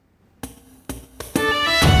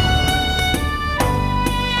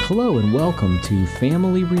Hello and welcome to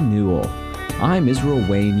Family Renewal. I'm Israel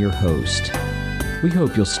Wayne, your host. We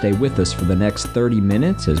hope you'll stay with us for the next 30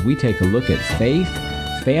 minutes as we take a look at faith,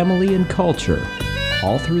 family, and culture,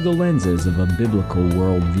 all through the lenses of a biblical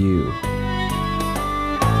worldview.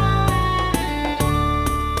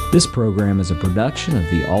 This program is a production of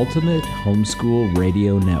the Ultimate Homeschool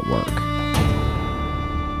Radio Network.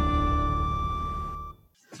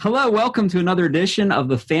 Hello, welcome to another edition of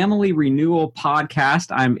the Family Renewal Podcast.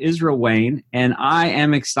 I'm Israel Wayne, and I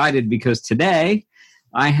am excited because today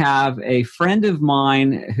I have a friend of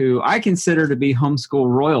mine who I consider to be homeschool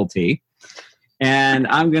royalty, and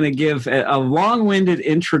I'm going to give a long-winded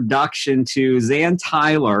introduction to Zan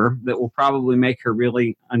Tyler that will probably make her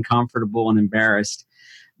really uncomfortable and embarrassed,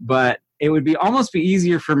 but it would be almost be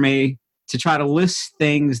easier for me to try to list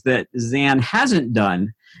things that Zan hasn't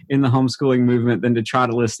done in the homeschooling movement than to try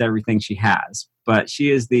to list everything she has. But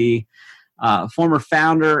she is the former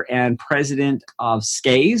founder and president of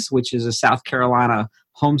SCAES, which is a South Carolina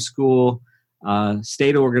homeschool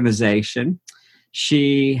state organization.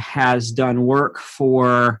 She has done work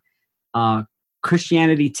for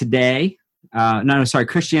Christianity Today. Not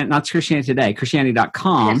Christianity Today,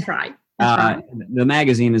 Christianity.com. That's right. The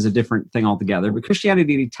magazine is a different thing altogether, but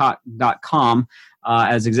Christianity.com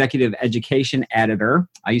as executive education editor.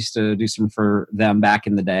 I used to do some for them back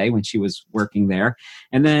in the day when she was working there.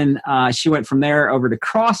 And then she went from there over to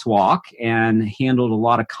Crosswalk and handled a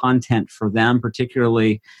lot of content for them,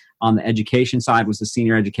 particularly on the education side, was the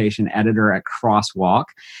senior education editor at Crosswalk.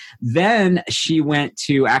 Then she went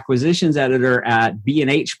to acquisitions editor at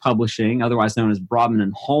B&H Publishing, otherwise known as Broadman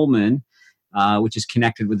and Holman, which is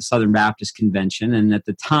connected with the Southern Baptist Convention. And at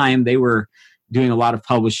the time, they were doing a lot of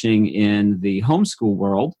publishing in the homeschool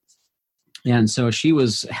world. And so she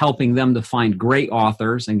was helping them to find great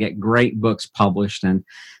authors and get great books published. And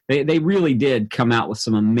they really did come out with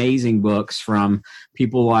some amazing books from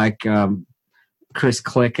people like Chris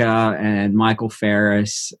Klicka and Michael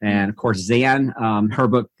Ferris. And of course, Zan, her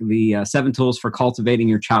book, The 7 Tools for Cultivating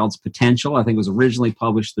Your Child's Potential, I think was originally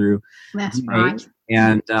published through That's B&H. right.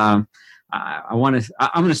 And I'm going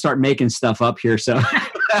to start making stuff up here. So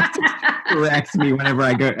correct me whenever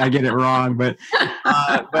I get it wrong. But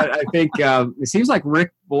I think it seems like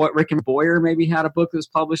Rick and Boyer maybe had a book that was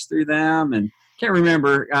published through them, and can't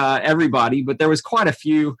remember everybody, but there was quite a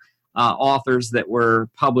few authors that were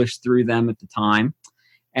published through them at the time.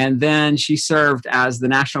 And then she served as the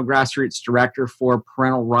National Grassroots Director for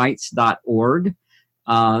ParentalRights.org.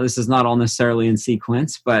 This is not all necessarily in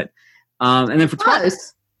sequence, but and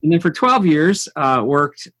then for 12 years,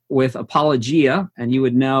 worked with Apologia, and you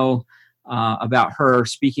would know about her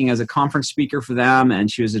speaking as a conference speaker for them, and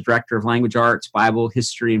she was a director of language arts, Bible,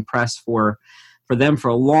 history, and press for them for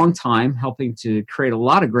a long time, helping to create a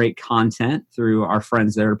lot of great content through our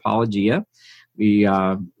friends there at Apologia. We,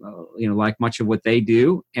 like much of what they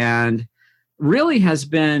do, and really has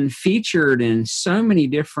been featured in so many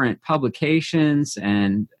different publications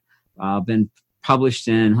and been published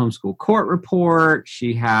in Homeschool Court Report.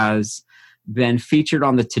 She has been featured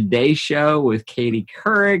on the Today Show with Katie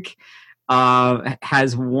Couric,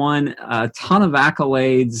 has won a ton of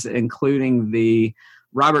accolades, including the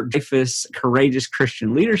Robert Dreyfus Courageous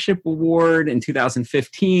Christian Leadership Award in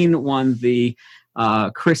 2015, won the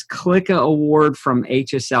Chris Klicka Award from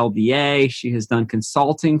HSLDA. She has done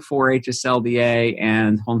consulting for HSLDA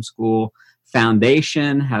and Homeschool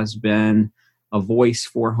Foundation, has been a voice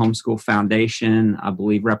for Homeschool Foundation, I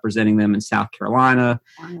believe representing them in South Carolina.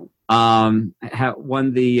 Won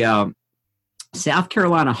the South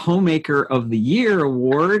Carolina Homemaker of the Year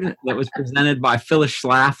Award that was presented by Phyllis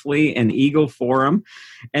Schlafly and Eagle Forum.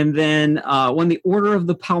 And then won the Order of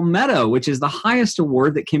the Palmetto, which is the highest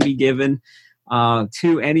award that can be given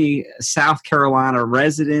to any South Carolina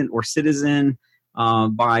resident or citizen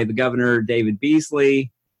by the Governor David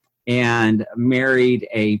Beasley, and married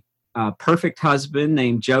a perfect husband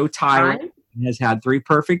named Joe Tyler. Right. Has had 3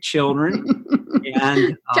 perfect children,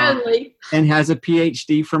 and Totally. And has a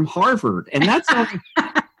PhD from Harvard. And that's only,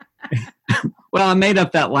 well, I made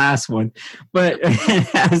up that last one, but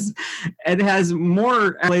it has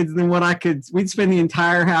more accolades than what we'd spend the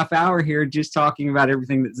entire half hour here just talking about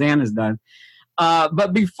everything that Zan has done.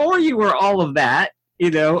 But before you were all of that,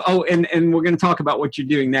 and we're going to talk about what you're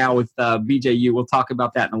doing now with BJU. We'll talk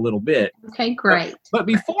about that in a little bit. Okay, great. But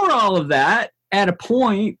before all of that, at a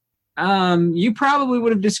point, you probably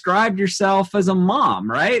would have described yourself as a mom,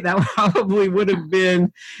 right? That probably would have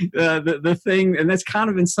been the thing, and that's kind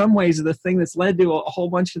of in some ways the thing that's led to a whole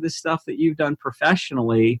bunch of the stuff that you've done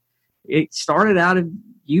professionally. It started out of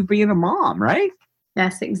you being a mom, right?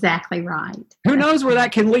 That's exactly right. Who knows where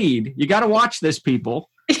that can lead? You got to watch this, people.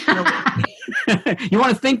 You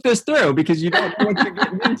want to think this through because you don't know what you're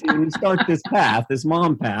getting into when you start this path, this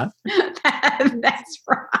mom path. That's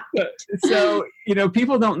right. So,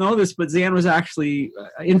 people don't know this, but Zan was actually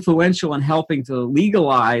influential in helping to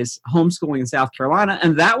legalize homeschooling in South Carolina.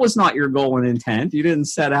 And that was not your goal and intent. You didn't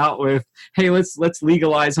set out with, hey, let's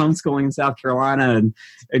legalize homeschooling in South Carolina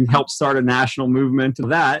and help start a national movement of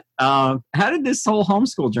that. How did this whole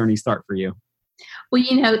homeschool journey start for you? Well,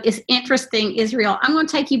 it's interesting, Israel. I'm going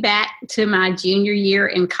to take you back to my junior year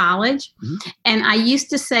in college. Mm-hmm. And I used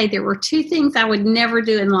to say there were two things I would never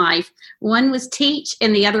do in life. One was teach,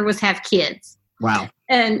 and the other was have kids. Wow.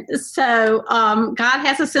 And so God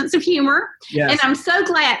has a sense of humor. Yes. And I'm so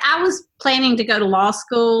glad. I was planning to go to law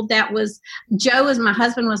school. Joe, as my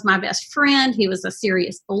husband, was my best friend. He was a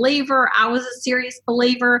serious believer. I was a serious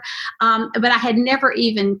believer. But I had never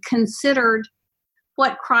even considered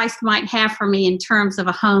what Christ might have for me in terms of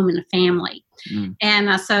a home and a family. Mm.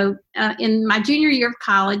 And so in my junior year of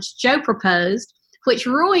college, Joe proposed, which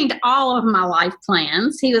ruined all of my life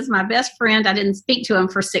plans. He was my best friend. I didn't speak to him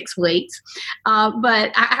for 6 weeks.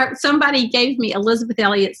 But somebody gave me Elizabeth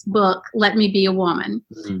Elliot's book, Let Me Be a Woman.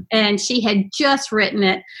 Mm. And she had just written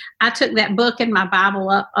it. I took that book and my Bible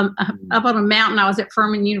up on a mountain. I was at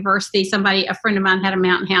Furman University. A friend of mine had a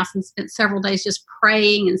mountain house and spent several days just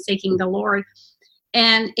praying and seeking the Lord.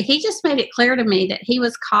 And he just made it clear to me that he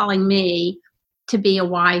was calling me to be a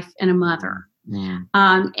wife and a mother. Yeah.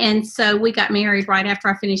 And so we got married right after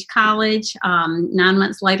I finished college. 9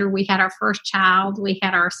 months later, we had our first child. We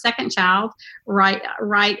had our second child right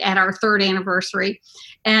at our third anniversary.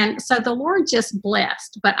 And so the Lord just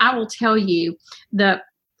blessed. But I will tell you, the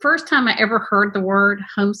first time I ever heard the word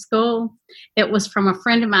homeschool, it was from a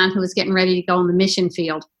friend of mine who was getting ready to go on the mission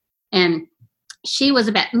field. And she was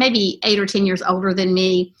about maybe 8 or 10 years older than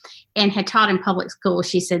me and had taught in public school.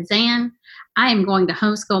 She said, Zan, I am going to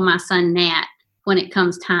homeschool my son, Nat, when it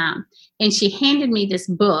comes time. And she handed me this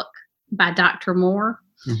book by Dr. Moore,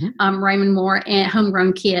 mm-hmm. Raymond Moore, and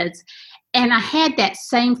Homegrown Kids. And I had that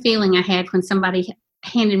same feeling I had when somebody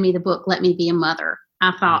handed me the book, Let Me Be a Mother.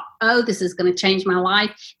 I thought, oh, this is going to change my life.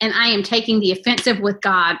 And I am taking the offensive with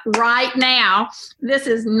God right now. This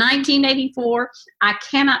is 1984. I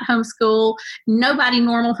cannot homeschool. Nobody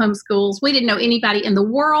normal homeschools. We didn't know anybody in the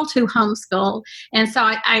world who homeschooled. And so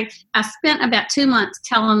I spent about 2 months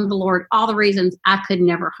telling the Lord all the reasons I could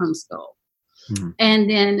never homeschool. Mm-hmm. And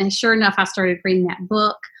then sure enough, I started reading that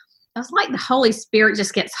book. It was like the Holy Spirit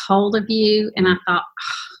just gets hold of you. And I thought,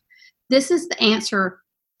 this is the answer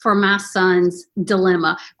for my son's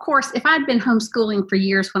dilemma. Of course, if I'd been homeschooling for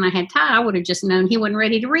years when I had Ty, I would have just known he wasn't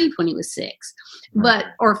ready to read when he was 6,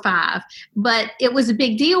 or 5. But it was a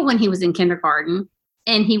big deal when he was in kindergarten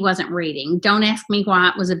and he wasn't reading. Don't ask me why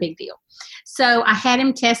it was a big deal. So I had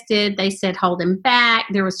him tested. They said, hold him back.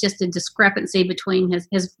 There was just a discrepancy between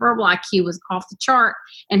his verbal IQ was off the chart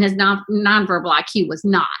and his nonverbal IQ was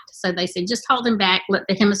not. So they said, just hold him back. Let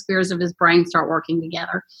the hemispheres of his brain start working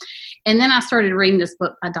together. And then I started reading this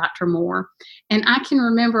book by Dr. Moore. And I can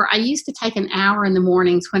remember I used to take an hour in the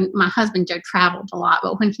mornings when my husband Joe traveled a lot.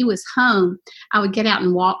 But when he was home, I would get out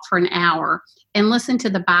and walk for an hour and listen to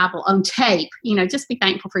the Bible on tape. Just be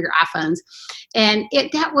thankful for your iPhones. And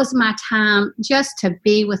that was my time just to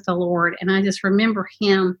be with the Lord. And I just remember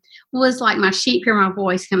him was like my sheep hear my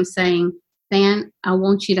voice, him saying, Van, I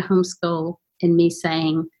want you to homeschool. And me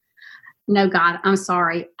saying, no, God, I'm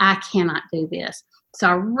sorry. I cannot do this. So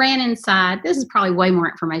I ran inside. This is probably way more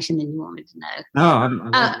information than you wanted to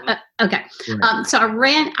know. Okay. Yeah. So I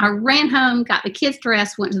ran home, got the kids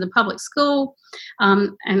dressed, went to the public school,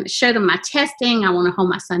 and showed them my testing. I want to hold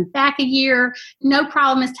my son back a year. No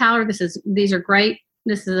problem, Miss Tyler. These are great.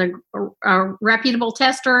 This is a reputable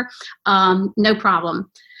tester. No problem.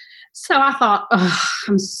 So I thought,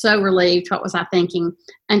 I'm so relieved. What was I thinking?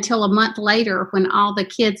 Until a month later, when all the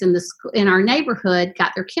kids in our neighborhood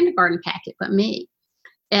got their kindergarten packet, but me.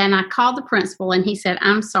 And I called the principal, and he said,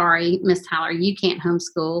 I'm sorry, Miss Tyler, you can't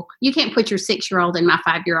homeschool. You can't put your 6-year-old in my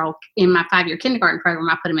 5-year kindergarten program.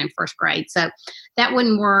 I put him in first grade. So that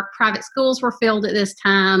wouldn't work. Private schools were filled at this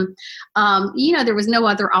time. There was no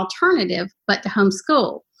other alternative but to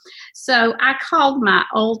homeschool. So I called my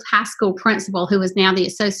old high school principal, who is now the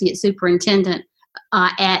associate superintendent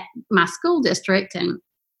at my school district, and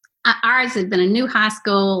ours had been a new high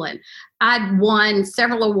school, and I'd won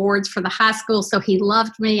several awards for the high school, so he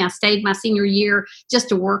loved me. I stayed my senior year just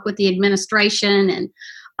to work with the administration,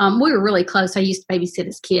 and we were really close. I used to babysit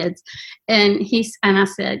his kids, and I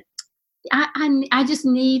said, I just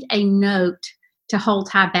need a note to hold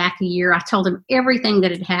Ty back a year. I told him everything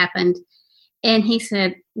that had happened, and he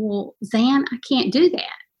said, well, Zan, I can't do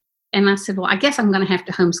that. And I said, well, I guess I'm going to have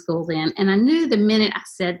to homeschool then. And I knew the minute I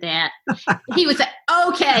said that, he would say,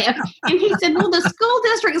 okay. And he said, well, the school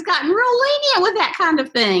district has gotten real lenient with that kind of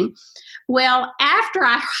thing. Well, after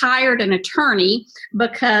I hired an attorney,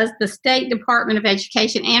 because the State Department of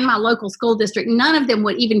Education and my local school district, none of them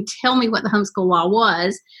would even tell me what the homeschool law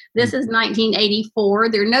was. This is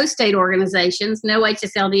 1984. There are no state organizations, no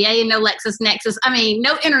HSLDA, no LexisNexis. I mean,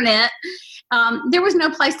 no internet. There was no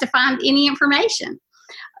place to find any information.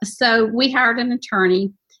 So we hired an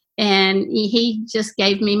attorney, and he just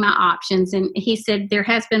gave me my options. And he said, there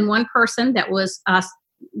has been one person that was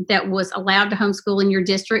allowed to homeschool in your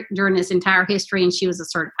district during its entire history, and she was a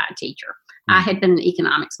certified teacher. I had been an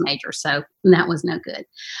economics major, so that was no good.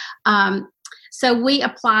 So we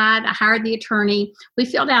applied. I hired the attorney. We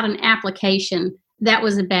filled out an application that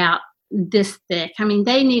was about this thick. I mean,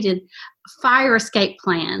 they needed fire escape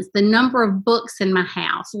plans, the number of books in my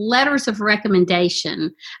house, letters of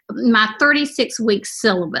recommendation, my 36-week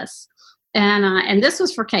syllabus. And this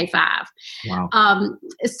was for K-5. Wow.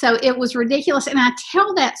 So it was ridiculous. And I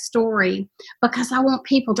tell that story because I want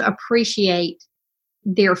people to appreciate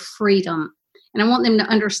their freedom. And I want them to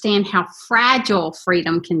understand how fragile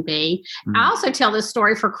freedom can be. I also tell this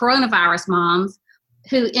story for coronavirus moms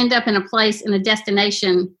who end up in a place, in a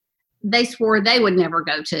destination they swore they would never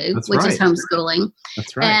go to, That's which right. is homeschooling.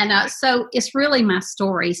 That's right. And so it's really my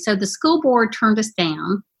story. So the school board turned us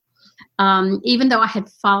down. Even though I had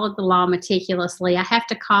followed the law meticulously, I have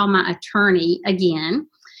to call my attorney again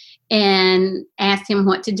and asked him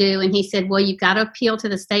what to do. And he said, well, you've got to appeal to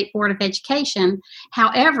the State Board of Education.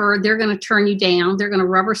 However, they're going to turn you down. They're going to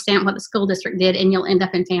rubber stamp what the school district did, and you'll end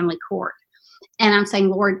up in family court. And I'm saying,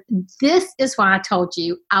 Lord, this is why I told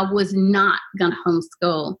you I was not going to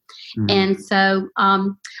homeschool. Mm-hmm. And so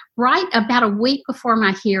right about a week before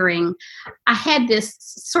my hearing, I had this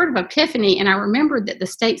sort of epiphany. And I remembered that the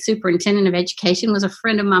state superintendent of education was a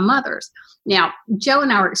friend of my mother's. Now, Joe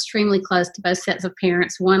and I were extremely close to both sets of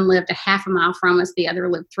parents. One lived a half a mile from us. The other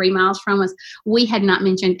lived 3 miles from us. We had not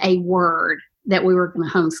mentioned a word that we were going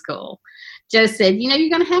to homeschool. Joe said, you're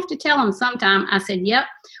going to have to tell them sometime. I said, yep.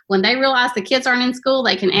 When they realize the kids aren't in school,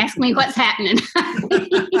 they can ask me what's happening.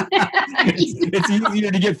 It's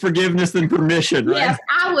easier to get forgiveness than permission, right? Yes,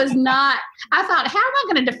 I was not. I thought, how am I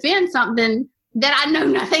going to defend something that I know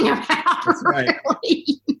nothing about? That's right. Really?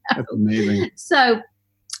 That's amazing. So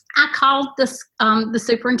I called the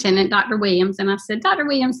superintendent, Dr. Williams, and I said, Dr.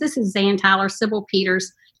 Williams, this is Zan Tyler, Sybil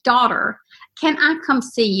Peters' daughter. Can I come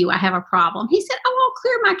see you? I have a problem. He said, oh, I'll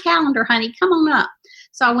clear my calendar, honey. Come on up.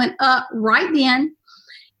 So I went up right then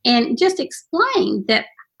and just explained that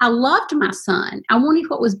I loved my son. I wanted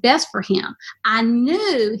what was best for him. I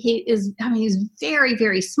knew he's very,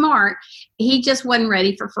 very smart. He just wasn't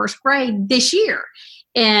ready for first grade this year.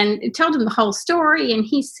 And told him the whole story. And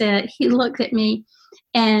he said, he looked at me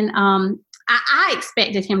and I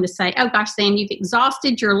expected him to say, oh, gosh, Zan, you've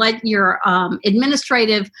exhausted your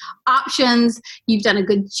administrative options. You've done a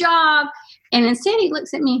good job. And instead, he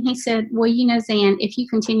looks at me and he said, well, Zan, if you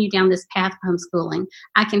continue down this path of homeschooling,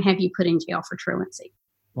 I can have you put in jail for truancy.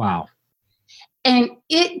 Wow. And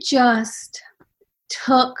it just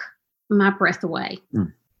took my breath away.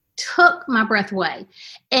 Took my breath away.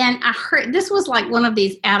 And I heard, this was like one of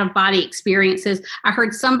these out-of-body experiences. I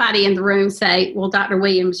heard somebody in the room say, well, Dr.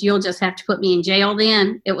 Williams, you'll just have to put me in jail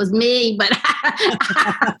then. It was me, but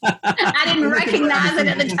I didn't recognize it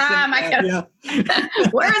at the time. I go,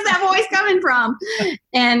 where is that voice coming from?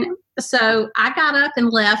 And so I got up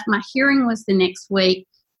and left. My hearing was the next week.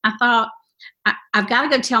 I thought, I've got to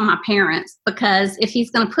go tell my parents, because if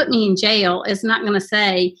he's going to put me in jail, it's not going to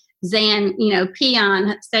say, Zan,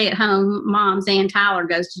 peon, stay at home mom, Zan Tyler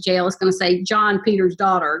goes to jail. It's going to say John Peters'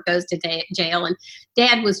 daughter goes to jail. And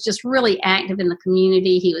Dad was just really active in the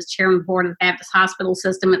community. He was chairman of the board of the Baptist Hospital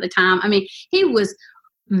System at the time. I mean, he was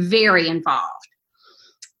very involved.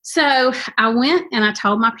 So I went and I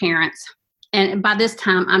told my parents. And by this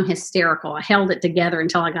time, I'm hysterical. I held it together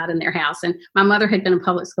until I got in their house. And my mother had been a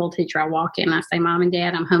public school teacher. I walk in, I say, Mom and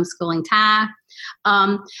Dad, I'm homeschooling Ty.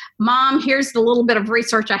 Mom, here's the little bit of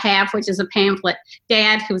research I have, which is a pamphlet.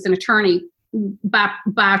 Dad, who was an attorney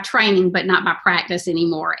by training, but not by practice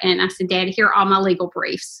anymore. And I said, Dad, here are all my legal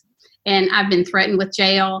briefs. And I've been threatened with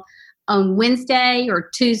jail on Wednesday or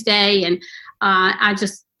Tuesday. And I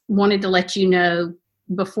just wanted to let you know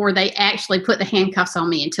before they actually put the handcuffs on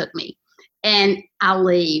me and took me. And I'll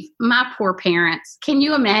leave. My poor parents, can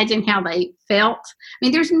you imagine how they felt? I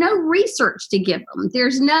mean, there's no research to give them.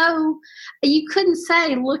 You couldn't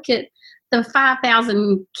say, look at the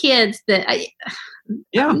 5,000 kids that, I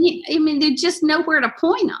mean, there's just nowhere to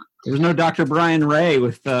point them. There was no Dr. Brian Ray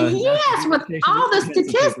with yes, with all the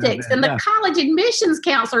statistics and the college admissions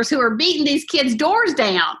counselors who are beating these kids' doors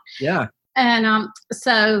down. Yeah. And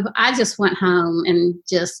so I just went home and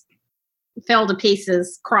just fell to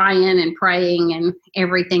pieces, crying and praying and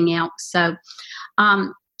everything else. So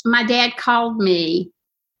my dad called me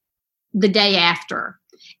the day after.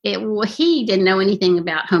 He didn't know anything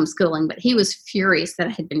about homeschooling, but he was furious that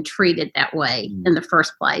I had been treated that way in the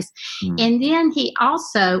first place. And then he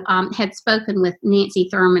also had spoken with Nancy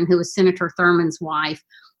Thurman, who was Senator Thurman's wife,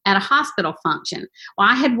 at a hospital function. Well,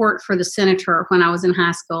 I had worked for the senator when I was in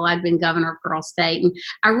high school. I'd been governor of Girl State, and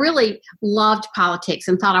I really loved politics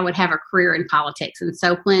and thought I would have a career in politics. And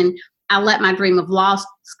so when I let my dream of law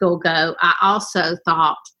school go, I also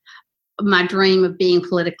thought my dream of being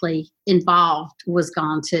politically involved was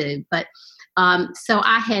gone too. But so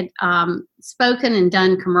I had spoken and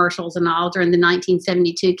done commercials and all during the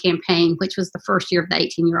 1972 campaign, which was the first year of the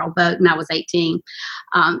 18-year-old vote, and I was 18.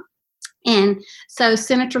 And so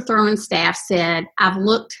Senator Thurman's staff said, I've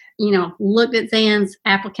looked at Zan's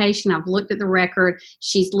application. I've looked at the record.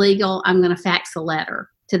 She's legal. I'm going to fax a letter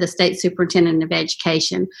to the state superintendent of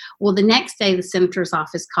education. Well, the next day, the senator's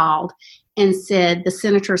office called and said the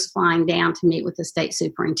senator's flying down to meet with the state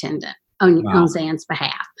superintendent on Zan's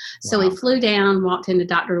behalf. So he flew down, walked into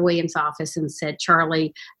Dr. Williams' office and said,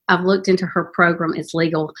 Charlie, I've looked into her program. It's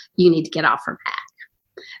legal. You need to get off her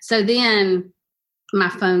back. So then my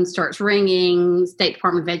phone starts ringing, State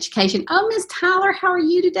Department of Education. Oh, Ms. Tyler, how are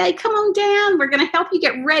you today? Come on down. We're going to help you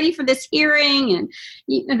get ready for this hearing.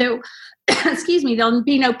 And, there'll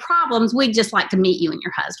be no problems. We'd just like to meet you and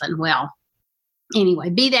your husband. Well,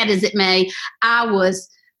 anyway, be that as it may, I was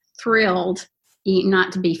thrilled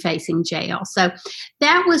not to be facing jail. So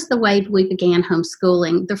that was the way we began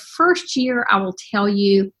homeschooling. The first year, I will tell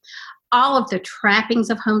you, all of the trappings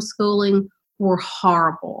of homeschooling were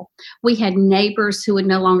horrible. We had neighbors who would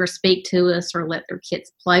no longer speak to us or let their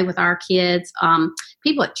kids play with our kids.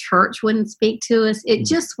 People at church wouldn't speak to us.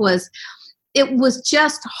 It was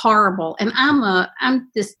just horrible. And I'm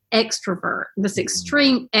this extrovert, this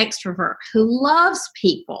extreme extrovert who loves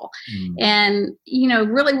people and,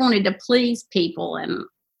 really wanted to please people. And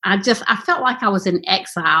I felt like I was in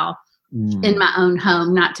exile in my own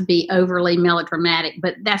home, not to be overly melodramatic,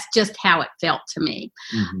 but that's just how it felt to me.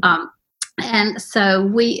 And so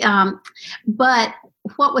but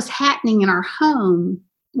what was happening in our home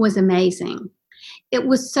was amazing. It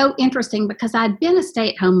was so interesting because I'd been a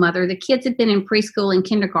stay-at-home mother. The kids had been in preschool and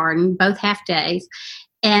kindergarten, both half days.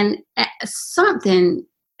 And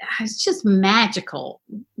it's just magical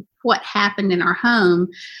what happened in our home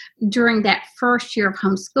during that first year of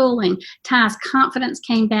homeschooling. Ty's confidence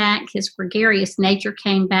came back. His gregarious nature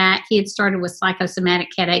came back. He had started with psychosomatic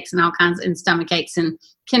headaches and all kinds and stomach aches in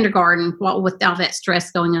kindergarten with all that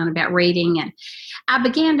stress going on about reading. And I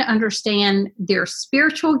began to understand their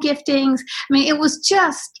spiritual giftings. I mean, it was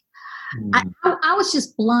just, I was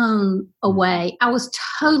just blown away. I was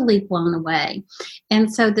totally blown away.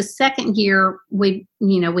 And so the second year, we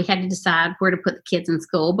had to decide where to put the kids in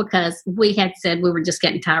school because we had said we were just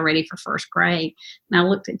getting Ty ready for first grade. And I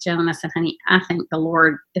looked at Joe and I said, honey, I think the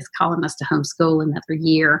Lord is calling us to homeschool another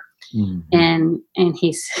year. And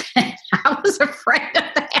he said, I was afraid of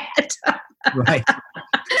that. Right.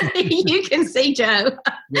 You can see Joe.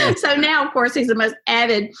 Yes. So now, of course, he's the most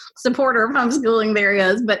avid supporter of homeschooling there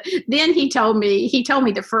is. But then he told me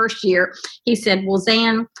the first year, he said, well,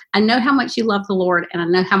 Zan, I know how much you love the Lord and I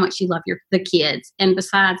know how much you love the kids. And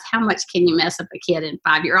besides, how much can you mess up a kid in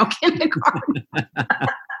 5-year-old kindergarten?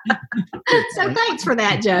 So thanks for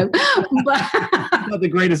that, Joe. But, not the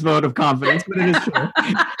greatest vote of confidence, but it is true.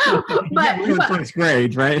 But first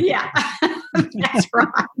grade, right? Yeah. That's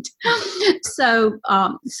right. So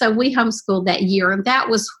we homeschooled that year, and that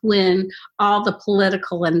was when all the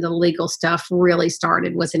political and the legal stuff really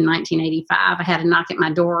started. Was in 1985. I had a knock at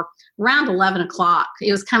my door around 11 o'clock.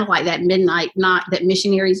 It was kind of like that midnight knock that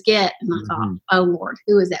missionaries get, and I thought, "Oh Lord,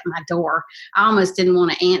 who is at my door?" I almost didn't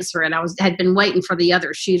want to answer it. had been waiting for the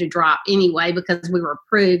other shoe to drop anyway because we were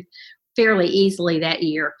approved fairly easily that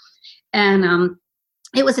year, and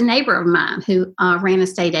it was a neighbor of mine who ran a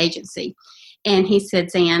state agency. And he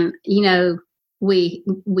said, Zan, we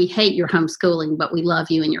hate your homeschooling, but we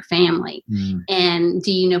love you and your family. And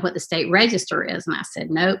do you know what the state register is? And I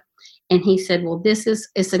said, nope. And he said, well, this is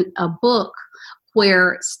a book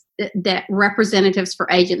where that representatives for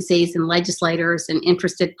agencies and legislators and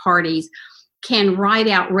interested parties can write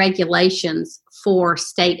out regulations for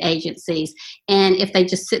state agencies. And if they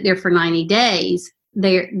just sit there for 90 days,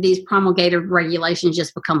 these promulgated regulations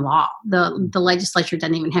just become law. The legislature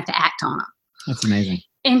doesn't even have to act on them. That's amazing.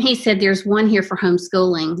 And he said, there's one here for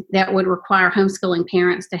homeschooling that would require homeschooling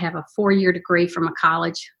parents to have a 4-year degree from a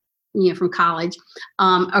college, from college,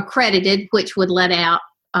 accredited, which would let out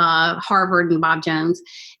Harvard and Bob Jones.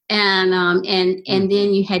 And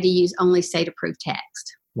then you had to use only state approved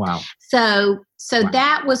text. Wow. So Wow.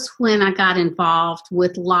 that was when I got involved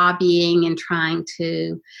with lobbying and trying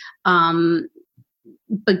to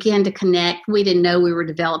begin to connect. We didn't know we were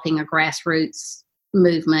developing a grassroots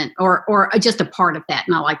movement or just a part of that,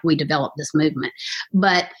 not like we developed this movement.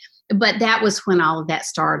 But that was when all of that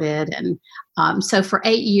started. And so for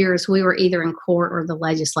 8 years, we were either in court or the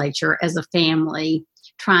legislature as a family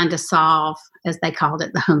trying to solve, as they called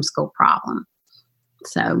it, the homeschool problem.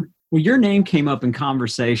 So... Well, your name came up in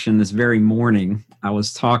conversation this very morning. I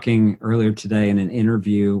was talking earlier today in an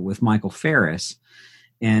interview with Michael Ferris,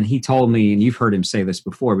 and he told me, and you've heard him say this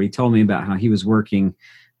before, but he told me about how he was working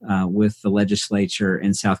with the legislature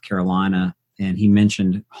in South Carolina, and he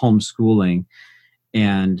mentioned homeschooling,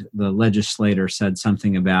 and the legislator said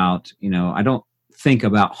something about, I don't think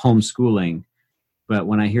about homeschooling, but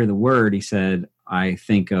when I hear the word, he said, I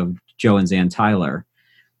think of Joe and Zan Tyler.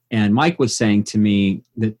 And Mike was saying to me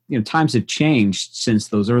that times have changed since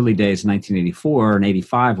those early days in 1984 and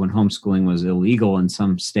 85 when homeschooling was illegal in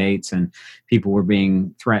some states and people were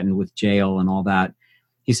being threatened with jail and all that.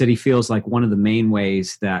 He said he feels like one of the main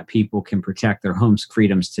ways that people can protect their home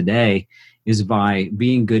freedoms today is by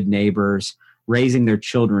being good neighbors, raising their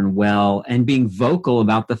children well, and being vocal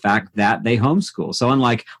about the fact that they homeschool. So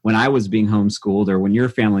unlike when I was being homeschooled or when your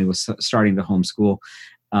family was starting to homeschool,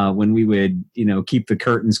 when we would, keep the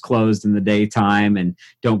curtains closed in the daytime and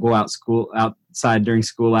don't go outside during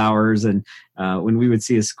school hours. And when we would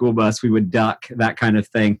see a school bus, we would duck, that kind of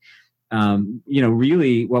thing.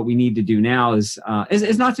 Really what we need to do now is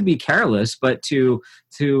not to be careless, but to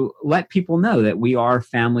let people know that we are a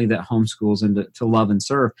family that homeschools and to love and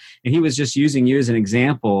serve. And he was just using you as an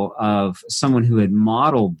example of someone who had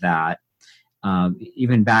modeled that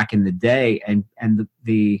even back in the day. And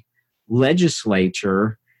the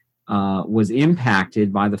legislature was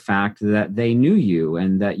impacted by the fact that they knew you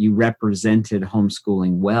and that you represented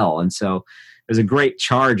homeschooling well. And so there's a great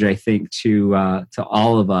charge, I think, to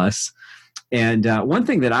all of us. And one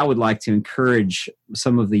thing that I would like to encourage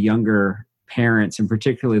some of the younger parents, and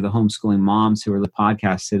particularly the homeschooling moms who are the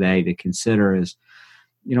podcast today, to consider is,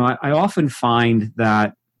 I often find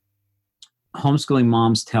that homeschooling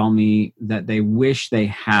moms tell me that they wish they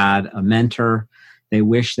had a mentor. They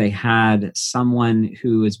wish they had someone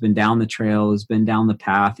who has been down the trail, who's been down the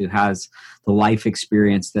path, who has the life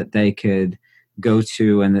experience that they could go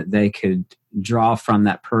to and that they could draw from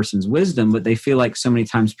that person's wisdom. But they feel like so many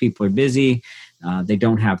times people are busy, they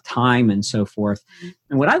don't have time and so forth.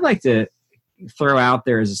 And what I'd like to throw out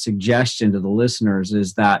there as a suggestion to the listeners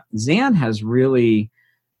is that Zan has really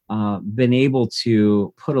been able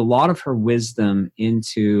to put a lot of her wisdom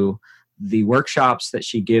into the workshops that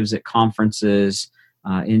she gives at conferences,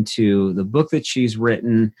 into the book that she's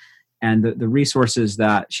written and the resources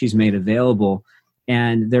that she's made available.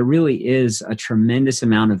 And there really is a tremendous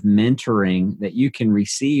amount of mentoring that you can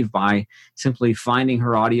receive by simply finding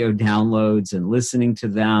her audio downloads and listening to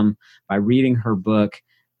them, by reading her book.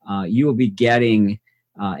 You will be getting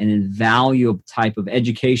an invaluable type of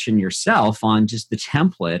education yourself on just the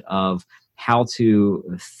template of how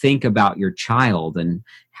to think about your child and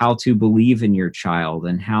how to believe in your child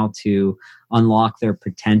and how to unlock their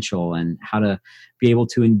potential and how to be able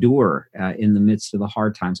to endure in the midst of the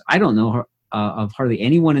hard times. I don't know of hardly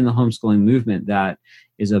anyone in the homeschooling movement that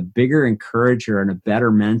is a bigger encourager and a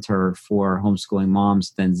better mentor for homeschooling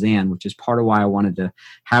moms than Zan, which is part of why I wanted to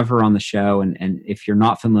have her on the show. And if you're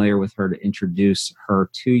not familiar with her, to introduce her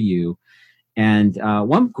to you. And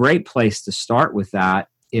one great place to start with that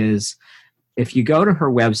is if you go to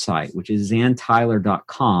her website, which is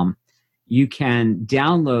zantyler.com, you can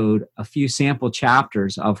download a few sample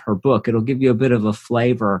chapters of her book. It'll give you a bit of a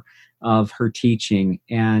flavor of her teaching.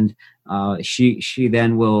 And she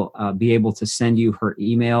then will be able to send you her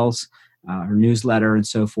emails, her newsletter, and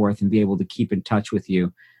so forth, and be able to keep in touch with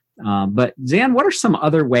you. But Zan, what are some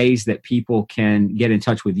other ways that people can get in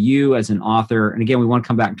touch with you as an author? And again, we want to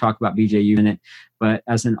come back and talk about BJU in it, but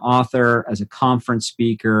as an author, as a conference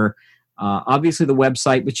speaker, obviously the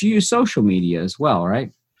website, but you use social media as well,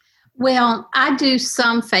 right? Well, I do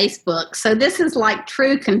some Facebook. So this is like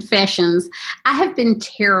true confessions. I have been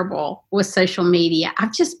terrible with social media.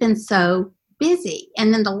 I've just been so busy.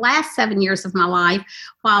 And then the last 7 years of my life,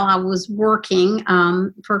 while I was working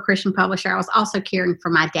for a Christian publisher, I was also caring for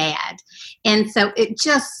my dad. And so it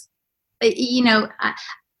just,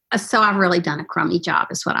 So I've really done a crummy job,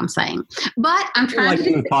 is what I'm saying. But I'm trying to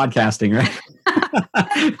do podcasting, right?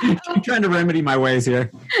 I'm trying to remedy my ways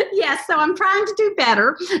here. Yes, so I'm trying to do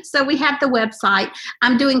better. So we have the website.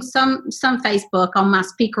 I'm doing some Facebook on my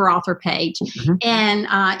speaker author page, and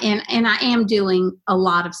I am doing a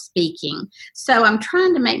lot of speaking. So I'm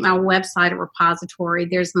trying to make my website a repository.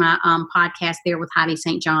 There's my podcast there with Heidi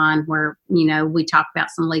St. John, where we talk about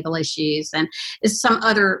some legal issues, and some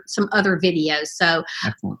other videos. So,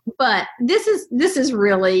 excellent. But this is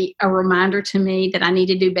really a reminder to me that I need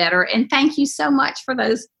to do better. And thank you so much for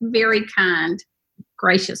those very kind,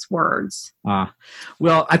 gracious words.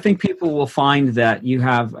 Well, I think people will find that you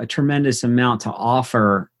have a tremendous amount to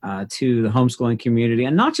offer to the homeschooling community,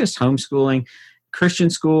 and not just homeschooling, Christian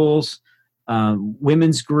schools,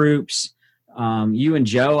 women's groups. You and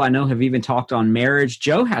Joe, I know, have even talked on marriage.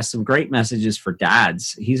 Joe has some great messages for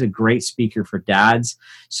dads. He's a great speaker for dads.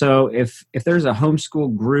 So if there's a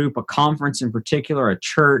homeschool group, a conference in particular, a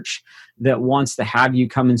church that wants to have you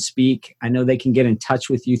come and speak, I know they can get in touch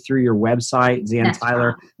with you through your website, Zan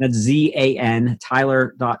Tyler. That's ZAN,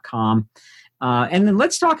 Tyler.com. And then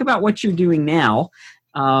let's talk about what you're doing now.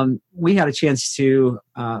 We had a chance to,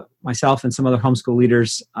 myself and some other homeschool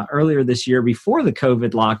leaders earlier this year before the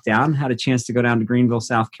COVID lockdown, had a chance to go down to Greenville,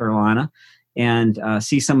 South Carolina, and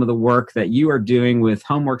see some of the work that you are doing with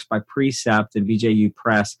Homeworks by Precept and BJU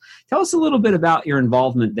Press. Tell us a little bit about your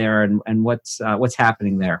involvement there and what's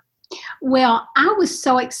happening there. Well, I was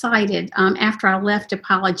so excited after I left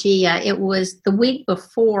Apologia. It was the week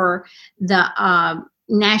before the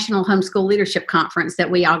National Homeschool Leadership Conference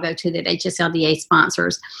that we all go to, that HSLDA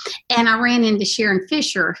sponsors. And I ran into Sharon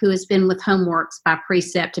Fisher, who has been with Homeworks by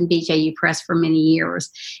Precept and BJU Press for many years.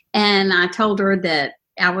 And I told her that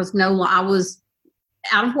I was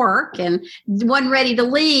out of work and wasn't ready to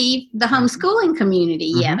leave the homeschooling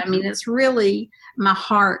community yet. I mean, it's really my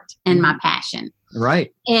heart and my passion.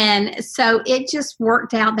 Right. And so it just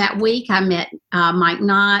worked out that week. I met Mike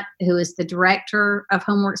Knott, who is the director of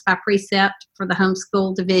Homeworks by Precept for the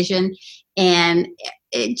homeschool division. And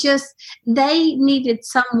they needed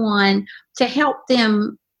someone to help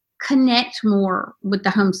them connect more with the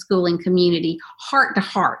homeschooling community, heart to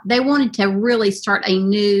heart. They wanted to really start a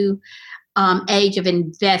new age of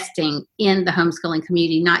investing in the homeschooling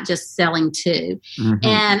community, not just selling to.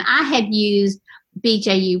 And I had used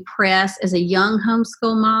BJU Press as a young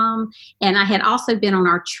homeschool mom, and I had also been on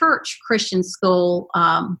our church Christian school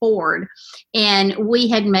board, and we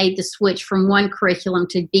had made the switch from one curriculum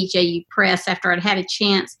to BJU Press after I'd had a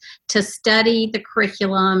chance to study the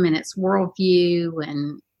curriculum and its worldview.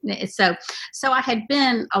 And so I had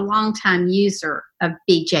been a longtime user of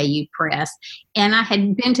BJU Press, and I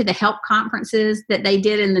had been to the help conferences that they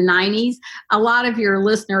did in the 90s. A lot of your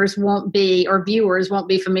listeners or viewers won't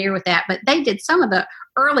be familiar with that, but they did some of the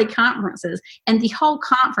early conferences, and the whole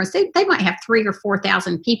conference, they might have 3,000 or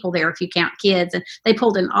 4,000 people there if you count kids, and they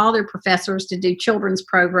pulled in all their professors to do children's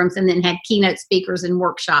programs, and then had keynote speakers and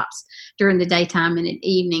workshops during the daytime and at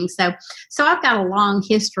evening. So I've got a long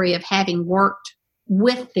history of having worked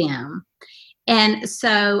with them. And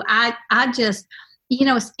so I just,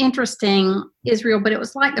 it's interesting, Israel, but it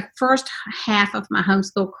was like the first half of my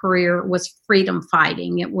homeschool career was freedom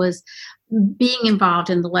fighting. It was being involved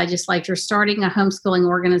in the legislature, starting a homeschooling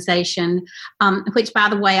organization, which, by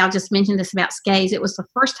the way, I'll just mention this about SCAES. It was the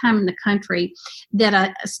first time in the country that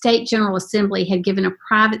a state general assembly had given a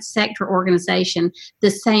private sector organization the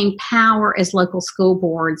same power as local school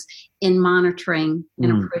boards in monitoring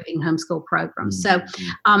and approving homeschool programs. So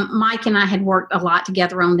Mike and I had worked a lot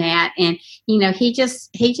together on that. And, he just,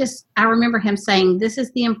 I remember him saying, this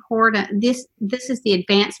is the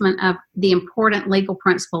advancement of the important legal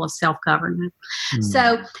principle of self-government.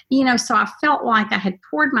 So I felt like I had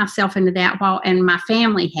poured myself into that and my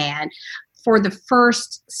family had, for the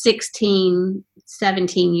first 16,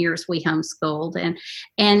 17 years we homeschooled.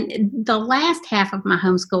 And the last half of my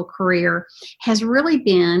homeschool career has really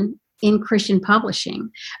been in Christian publishing,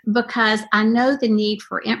 because I know the need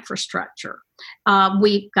for infrastructure.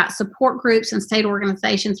 We've got support groups and state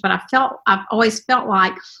organizations, but I've always felt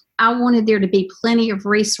like I wanted there to be plenty of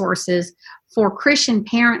resources for Christian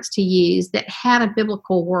parents to use that had a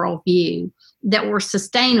biblical worldview, that were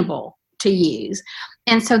sustainable to use.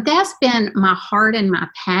 And so that's been my heart and my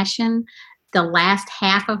passion the last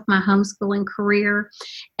half of my homeschooling career.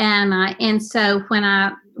 And so when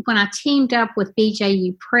I teamed up with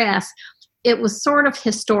BJU Press, it was sort of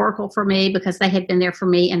historical for me because they had been there for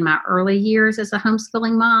me in my early years as a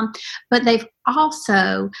homeschooling mom. But they've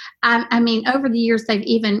also, I mean, over the years, they've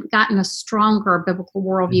even gotten a stronger biblical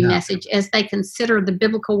worldview message as they consider the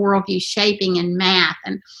biblical worldview shaping in math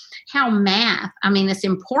and how math, I mean, it's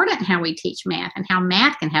important how we teach math and how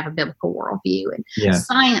math can have a biblical worldview and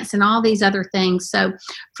science and all these other things. So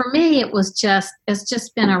for me, it's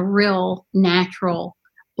just been a real natural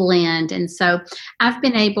blend. And so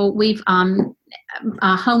we've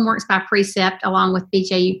Homeworks by Precept, along with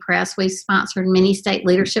BJU Press, we've sponsored many state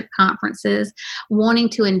leadership conferences, wanting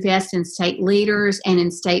to invest in state leaders and in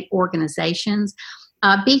state organizations.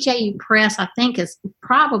 BJU Press, I think, is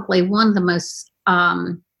probably one of the most,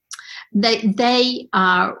 they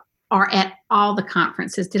are at all the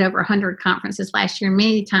conferences, did over 100 conferences last year.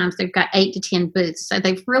 Many times they've got 8 to 10 booths. So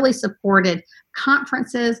they've really supported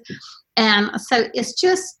conferences. And so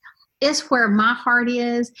it's where my heart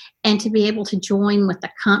is. And to be able to join with the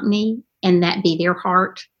company and that be their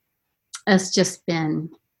heart, it's just been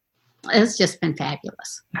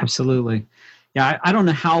fabulous. Absolutely. Yeah, I don't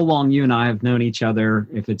know how long you and I have known each other,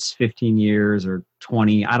 if it's 15 years or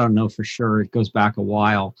 20. I don't know for sure. It goes back a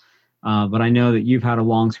while. But I know that you've had a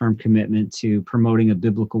long-term commitment to promoting a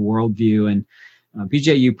biblical worldview. And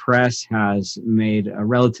BJU Press has made a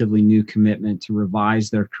relatively new commitment to revise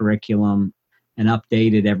their curriculum and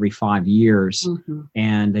update it every 5 years. Mm-hmm.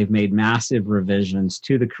 And they've made massive revisions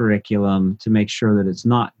to the curriculum to make sure that it's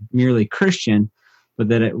not merely Christian, but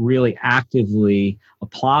that it really actively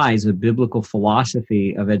applies a biblical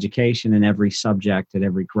philosophy of education in every subject at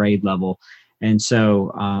every grade level. And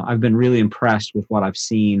so I've been really impressed with what I've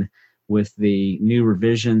seen with the new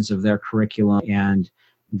revisions of their curriculum, and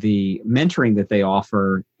the mentoring that they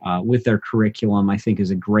offer with their curriculum, I think,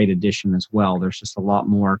 is a great addition as well. There's just a lot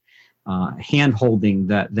more hand-holding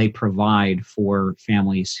that they provide for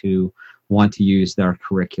families who want to use their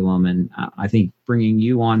curriculum. And I think bringing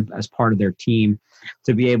you on as part of their team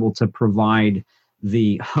to be able to provide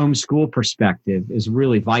the homeschool perspective is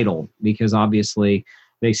really vital, because obviously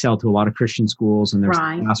they sell to a lot of Christian schools and there's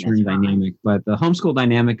a classroom dynamic, but the homeschool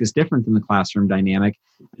dynamic is different than the classroom dynamic.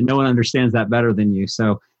 And no one understands that better than you.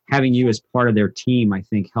 So having you as part of their team, I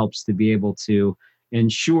think, helps to be able to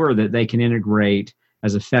ensure that they can integrate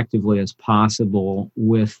as effectively as possible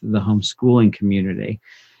with the homeschooling community.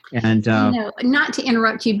 And not to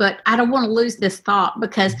interrupt you, but I don't want to lose this thought,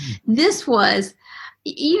 because this was,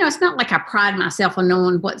 it's not like I pride myself on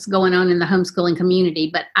knowing what's going on in the homeschooling community,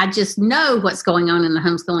 but I just know what's going on in the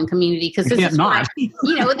homeschooling community, because this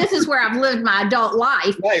is where I've lived my adult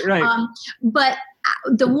life. Right. But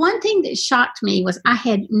the one thing that shocked me was I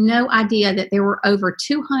had no idea that there were over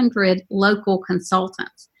 200 local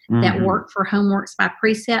consultants that work for Homeworks by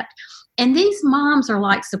Precept. And these moms are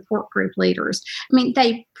like support group leaders. I mean,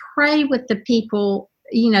 they pray with the people,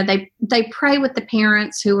 they pray with the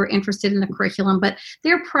parents who are interested in the curriculum, but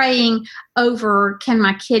they're praying over, can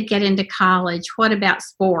my kid get into college? What about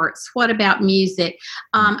sports? What about music?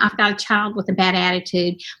 I've got a child with a bad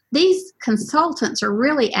attitude. These consultants are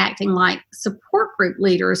really acting like support group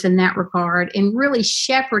leaders in that regard, and really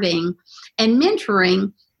shepherding and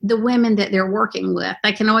mentoring the women that they're working with.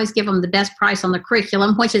 They can always give them the best price on the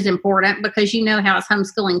curriculum, which is important, because you know how as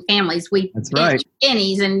homeschooling families, we pinch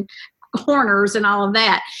pennies and corners and all of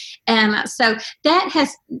that. And so that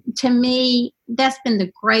has, to me, that's been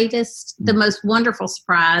the greatest, the most wonderful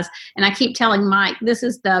surprise. And I keep telling Mike, this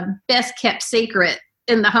is the best kept secret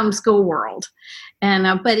in the homeschool world.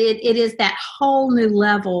 And but it is that whole new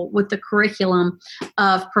level with the curriculum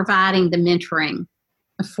of providing the mentoring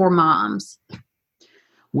for moms.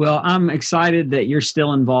 Well, I'm excited that you're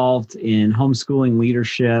still involved in homeschooling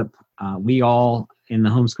leadership. We all in the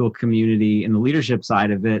homeschool community, in the leadership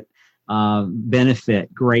side of it,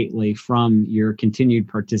 benefit greatly from your continued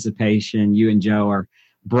participation. You and Joe are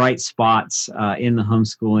bright spots in the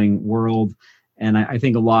homeschooling world. And I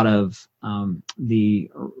think a lot of the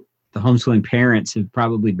homeschooling parents have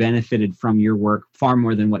probably benefited from your work far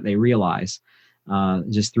more than what they realize,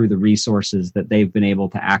 just through the resources that they've been able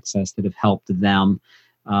to access that have helped them,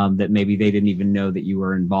 that maybe they didn't even know that you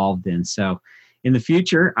were involved in. So in the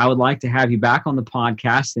future, I would like to have you back on the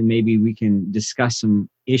podcast, and maybe we can discuss some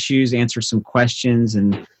issues, answer some questions.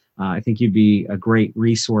 And I think you'd be a great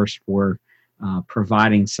resource for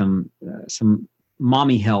providing some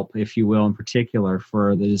mommy help, if you will, in particular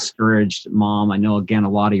for the discouraged mom. I know, again, a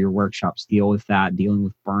lot of your workshops deal with that, dealing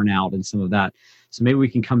with burnout and some of that. So maybe we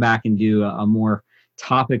can come back and do a more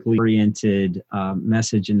topically oriented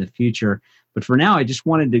message in the future. But for now, I just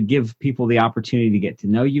wanted to give people the opportunity to get to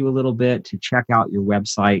know you a little bit, to check out your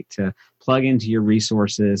website, to plug into your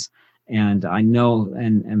resources, And I know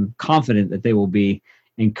and am confident that they will be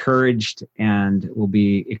encouraged and will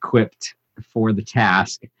be equipped for the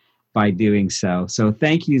task by doing so. So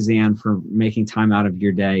thank you, Zan, for making time out of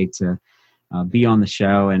your day to be on the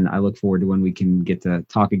show. And I look forward to when we can get to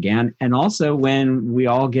talk again. And also when we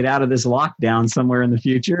all get out of this lockdown somewhere in the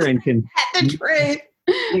future and can meet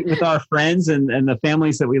with our friends and the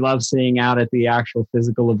families that we love seeing out at the actual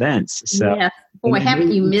physical events. So, yes. Boy,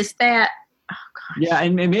 haven't you missed that? Oh, gosh. Yeah,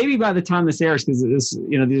 and maybe by the time this airs, because this,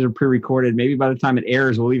 these are pre-recorded. Maybe by the time it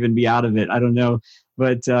airs, we'll even be out of it. I don't know,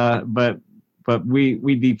 but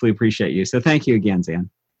we deeply appreciate you. So thank you again, Zan.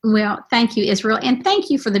 Well, thank you, Israel. And thank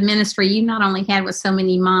you for the ministry you not only had with so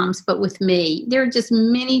many moms, but with me. There are just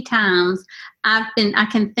many times I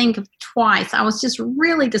can think of twice, I was just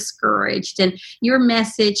really discouraged. And your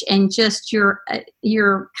message and just your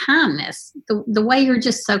kindness, the way you're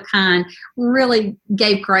just so kind, really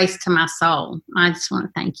gave grace to my soul. I just want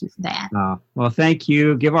to thank you for that. Well, thank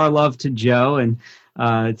you. Give our love to Joe and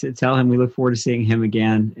to tell him we look forward to seeing him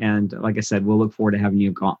again. And like I said, we'll look forward to having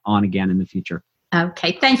you on again in the future.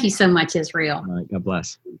 Okay. Thank you so much, Israel. All right. God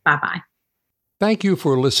bless. Bye-bye. Thank you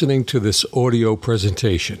for listening to this audio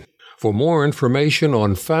presentation. For more information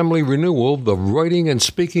on Family Renewal, the writing and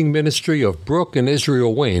speaking ministry of Brooke and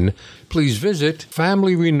Israel Wayne, please visit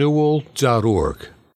familyrenewal.org.